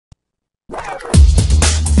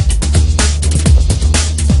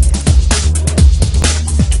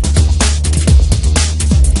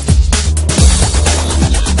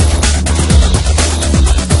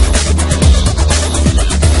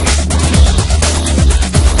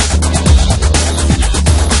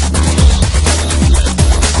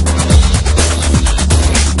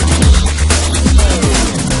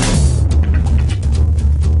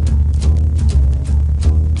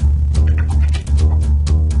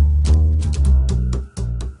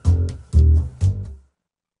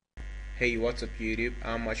Hey, what's up YouTube?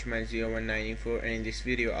 I'm Watchman0194, and in this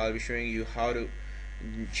video I'll be showing you how to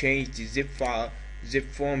change the zip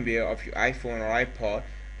firmware of your iPhone or iPod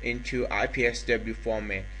into Ipsw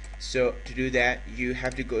format. So to do that, you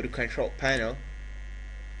have to go to Control Panel,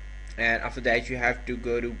 and after that you have to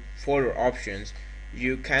go to Folder Options.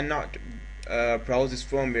 You cannot browse this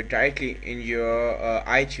firmware directly in your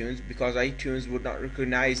iTunes, because iTunes would not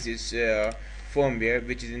recognize this firmware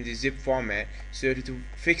which is in the zip format. So to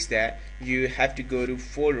fix that, you have to go to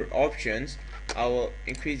Folder Options. I will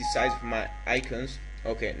increase the size of my icons.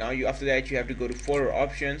 Okay, now after that you have to go to Folder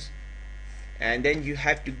Options, and then you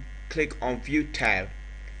have to click on View tab,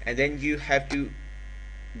 and then you have to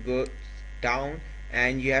go down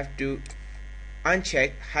and you have to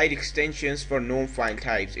uncheck hide extensions for known file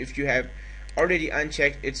types. If you have already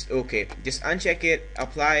unchecked, it's okay. Just uncheck it,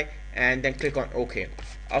 apply, and then click on OK.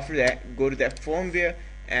 After that, go to that firmware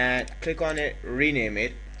and click on it, rename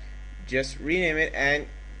it. Just rename it and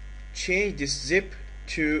change this zip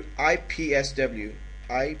to Ipsw,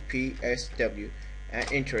 and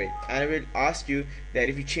enter it. And it will ask you that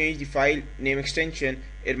if you change the file name extension,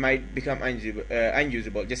 it might become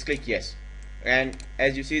unusable. Just click yes. And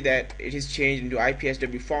as you see that it is changed into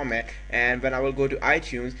Ipsw format, and when I will go to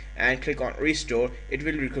iTunes and click on restore, it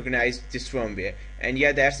will recognize this firmware. And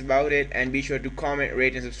yeah, that's about it, and be sure to comment,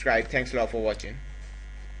 rate and subscribe. Thanks a lot for watching.